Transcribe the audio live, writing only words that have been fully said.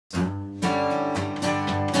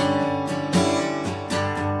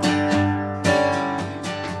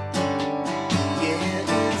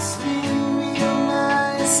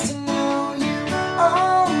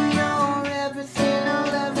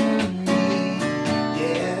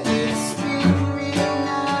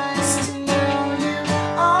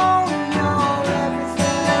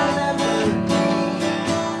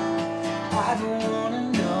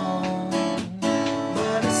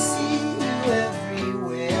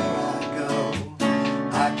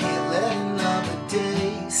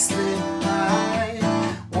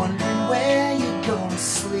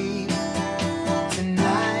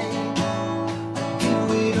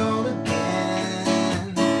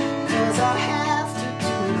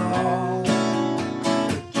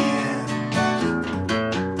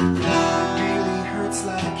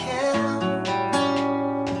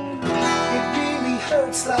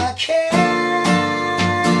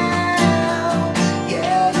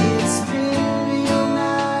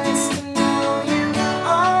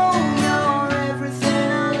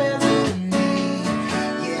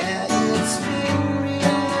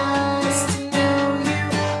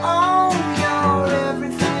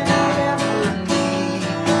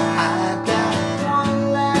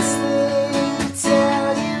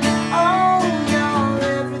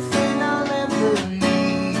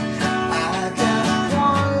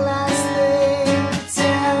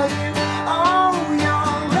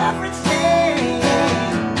everything.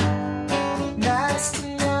 Nice to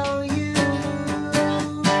know you.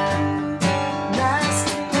 Nice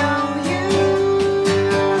to know you.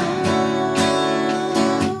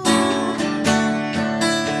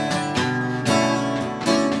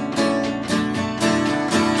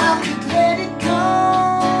 I could let it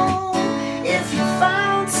go if you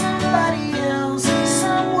found somebody else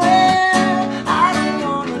somewhere. I don't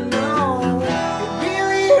wanna know. It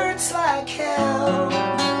really hurts like hell.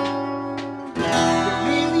 It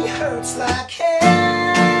really hurts like hell.